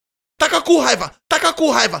taca com raiva, taca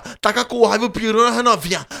com raiva, taca com raiva o peru nas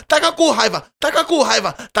novinha. Taca com raiva, taca com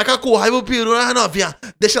raiva, taca com raiva o peru nas novinha.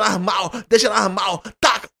 Deixa elas mal,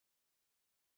 taca.